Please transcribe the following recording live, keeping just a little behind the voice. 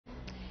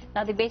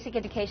Now, the Basic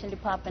Education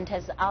Department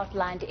has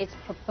outlined its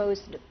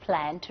proposed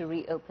plan to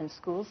reopen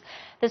schools.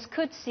 This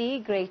could see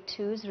grade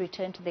 2s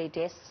return to their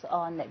desks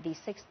on the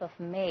 6th of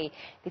May.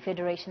 The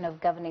Federation of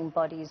Governing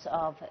Bodies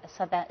of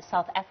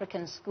South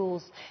African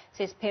Schools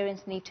says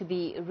parents need to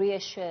be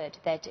reassured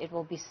that it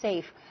will be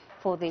safe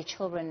for their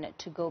children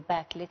to go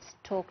back. Let's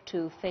talk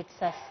to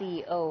Fedsas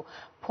CEO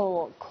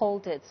Paul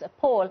Colditz.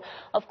 Paul,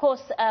 of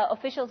course,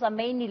 officials are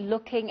mainly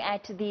looking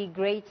at the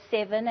grade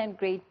 7 and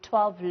grade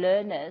 12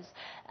 learners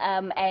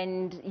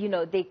and, you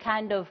know, the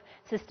kind of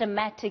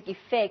systematic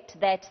effect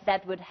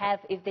that would have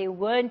if they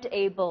weren't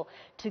able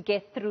to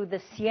get through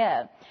this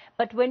year.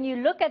 But when you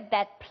look at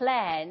that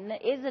plan,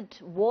 is it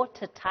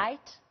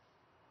watertight?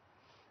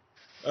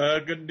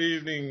 Good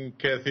evening,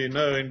 Kathy.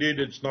 No, indeed,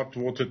 it's not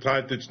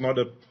watertight.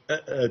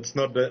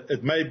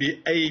 It may be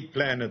a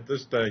plan at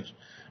this stage,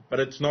 but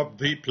it's not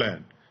the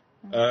plan.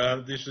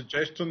 The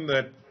suggestion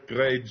that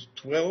grades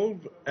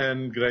 12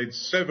 and grade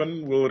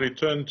 7 will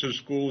return to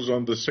schools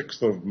on the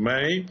 6th of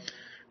May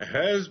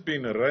has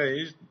been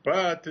raised,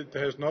 but it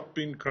has not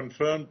been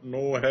confirmed,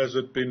 nor has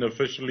it been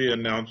officially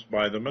announced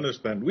by the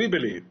minister. And we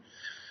believe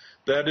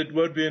that it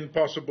would be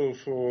impossible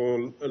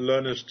for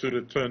learners to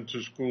return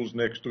to schools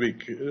next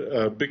week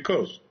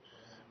because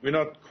we're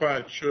not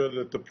quite sure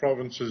that the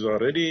provinces are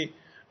ready.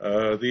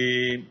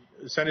 The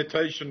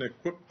sanitation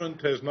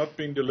equipment has not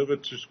been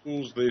delivered to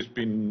schools. There's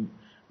been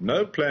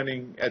no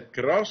planning at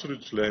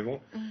grassroots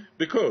level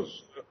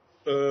because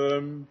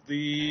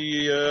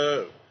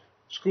the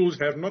schools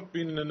have not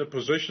been in a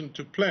position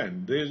to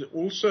plan. There's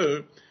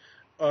also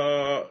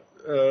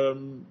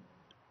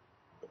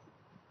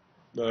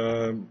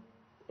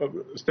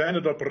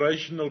standard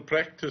operational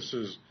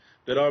practices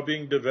that are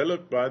being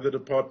developed by the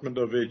Department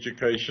of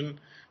Education.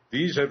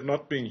 These have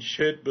not been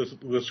shared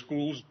with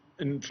schools.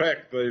 In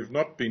fact, they've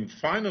not been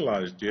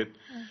finalized yet.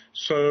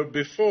 So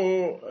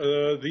before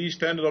these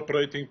standard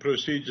operating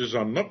procedures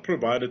are not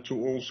provided to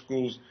all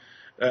schools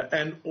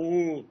and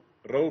all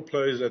role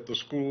players at the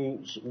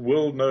schools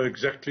will know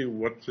exactly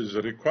what is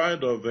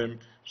required of them,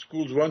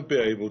 schools won't be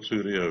able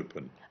to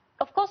reopen.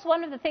 Of course,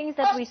 one of the things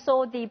that we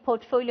saw the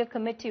Portfolio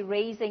Committee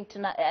raising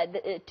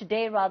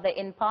today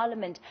in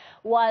Parliament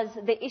was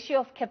the issue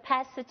of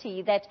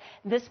capacity, that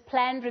this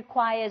plan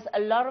requires a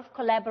lot of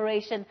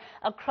collaboration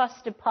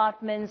across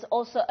departments,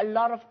 also a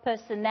lot of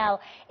personnel.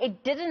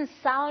 It didn't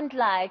sound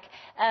like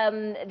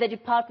the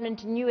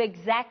department knew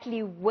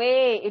exactly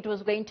where it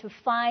was going to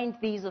find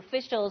these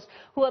officials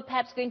who are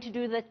perhaps going to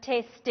do the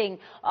testing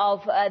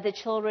of the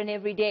children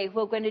every day, who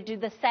are going to do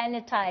the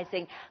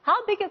sanitizing.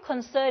 How big a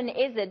concern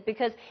is it?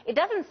 Because it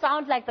doesn't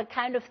sound like the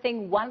kind of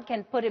thing one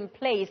can put in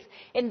place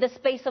in the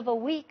space of a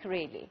week,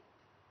 really.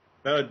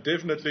 No,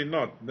 definitely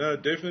not. No,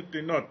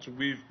 definitely not.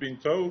 We've been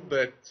told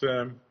that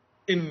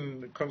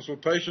in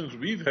consultations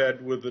we've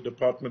had with the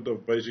Department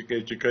of Basic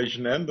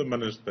Education and the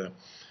Minister,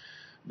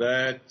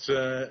 that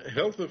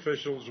health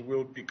officials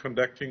will be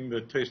conducting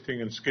the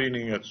testing and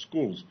screening at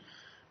schools.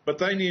 But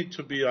they need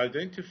to be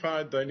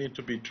identified, they need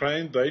to be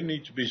trained, they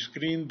need to be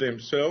screened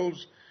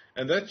themselves.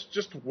 And that's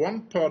just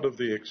one part of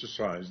the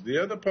exercise. The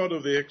other part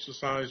of the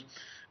exercise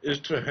is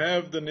to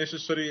have the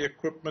necessary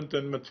equipment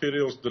and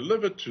materials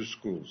delivered to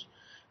schools.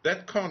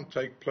 That can't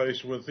take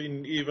place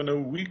within even a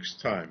week's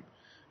time.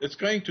 It's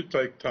going to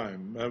take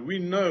time. We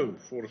know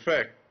for a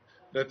fact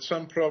that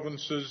some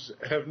provinces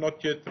have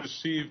not yet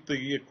received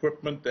the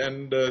equipment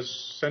and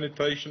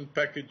sanitation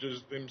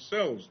packages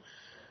themselves.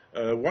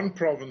 One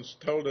province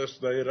told us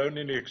they're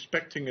only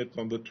expecting it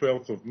on the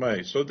 12th of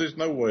May. So there's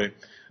no way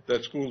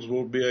that schools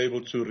will be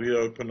able to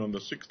reopen on the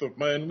 6th of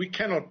May, and we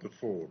cannot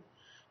afford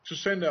to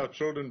send our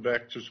children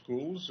back to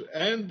schools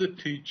and the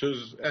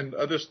teachers and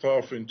other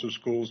staff into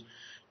schools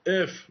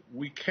if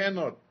we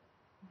cannot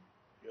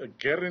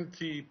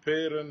guarantee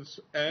parents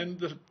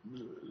and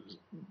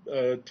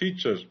the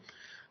teachers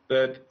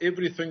that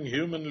everything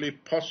humanly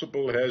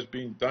possible has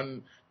been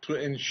done to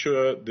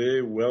ensure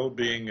their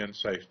well-being and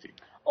safety.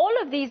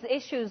 All of these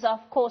issues are,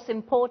 of course,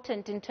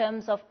 important in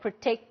terms of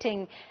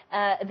protecting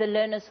the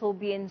learners who will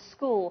be in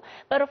school.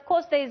 But, of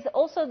course, there's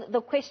also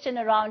the question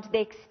around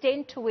the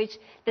extent to which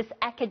this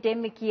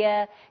academic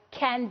year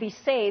can be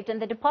saved.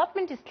 And the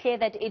department is clear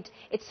that it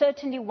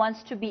certainly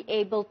wants to be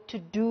able to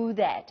do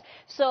that.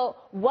 So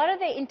what are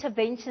the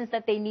interventions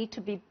that they need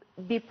to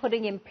be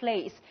putting in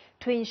place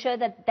to ensure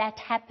that that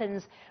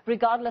happens,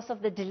 regardless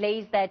of the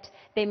delays that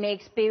they may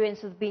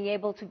experience with being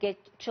able to get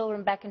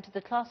children back into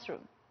the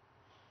classroom?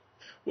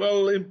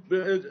 Well,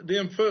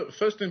 the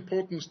first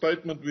important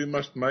statement we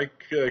must make,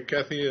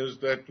 Kathy, is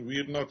that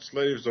we're not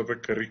slaves of a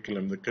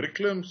curriculum. The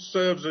curriculum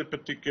serves a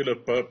particular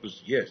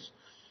purpose, yes.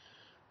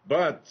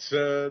 But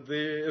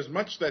there is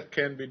much that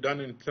can be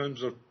done in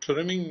terms of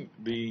trimming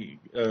the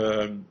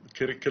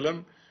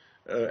curriculum,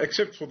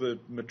 except for the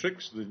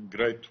matrics, the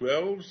grade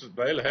 12s.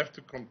 They'll have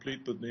to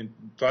complete the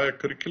entire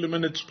curriculum,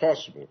 and it's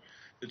possible.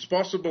 It's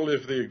possible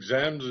if the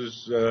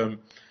exams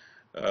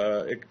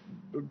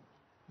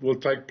will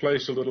take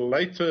place a little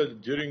later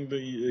during the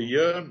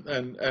year,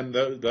 and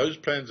those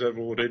plans have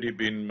already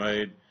been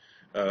made.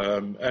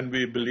 And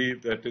we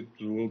believe that it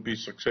will be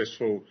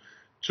successful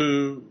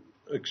to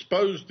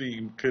expose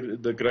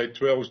the grade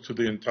 12s to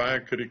the entire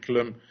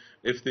curriculum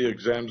if the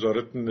exams are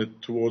written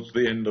towards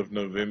the end of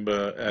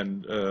November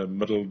and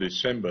middle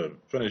December,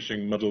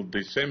 finishing middle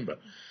December.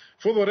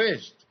 For the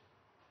rest,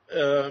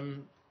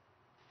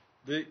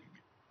 the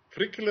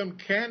curriculum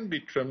can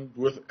be trimmed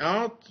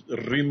without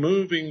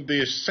removing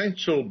the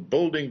essential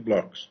building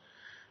blocks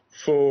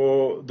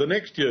for the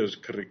next year's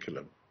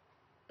curriculum.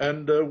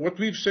 And what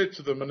we've said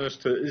to the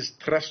Minister is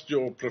trust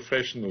your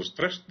professionals,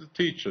 trust the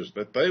teachers,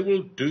 that they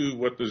will do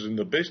what is in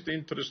the best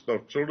interest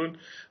of children.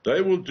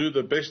 They will do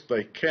the best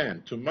they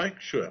can to make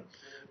sure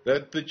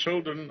that the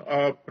children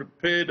are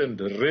prepared and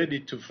ready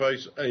to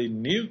face a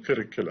new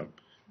curriculum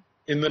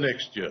in the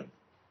next year.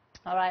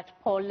 All right,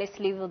 Paul, let's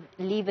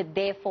leave it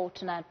there for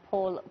tonight.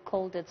 Paul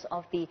Colditz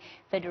of the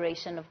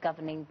Federation of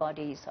Governing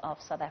Bodies of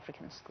South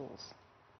African Schools.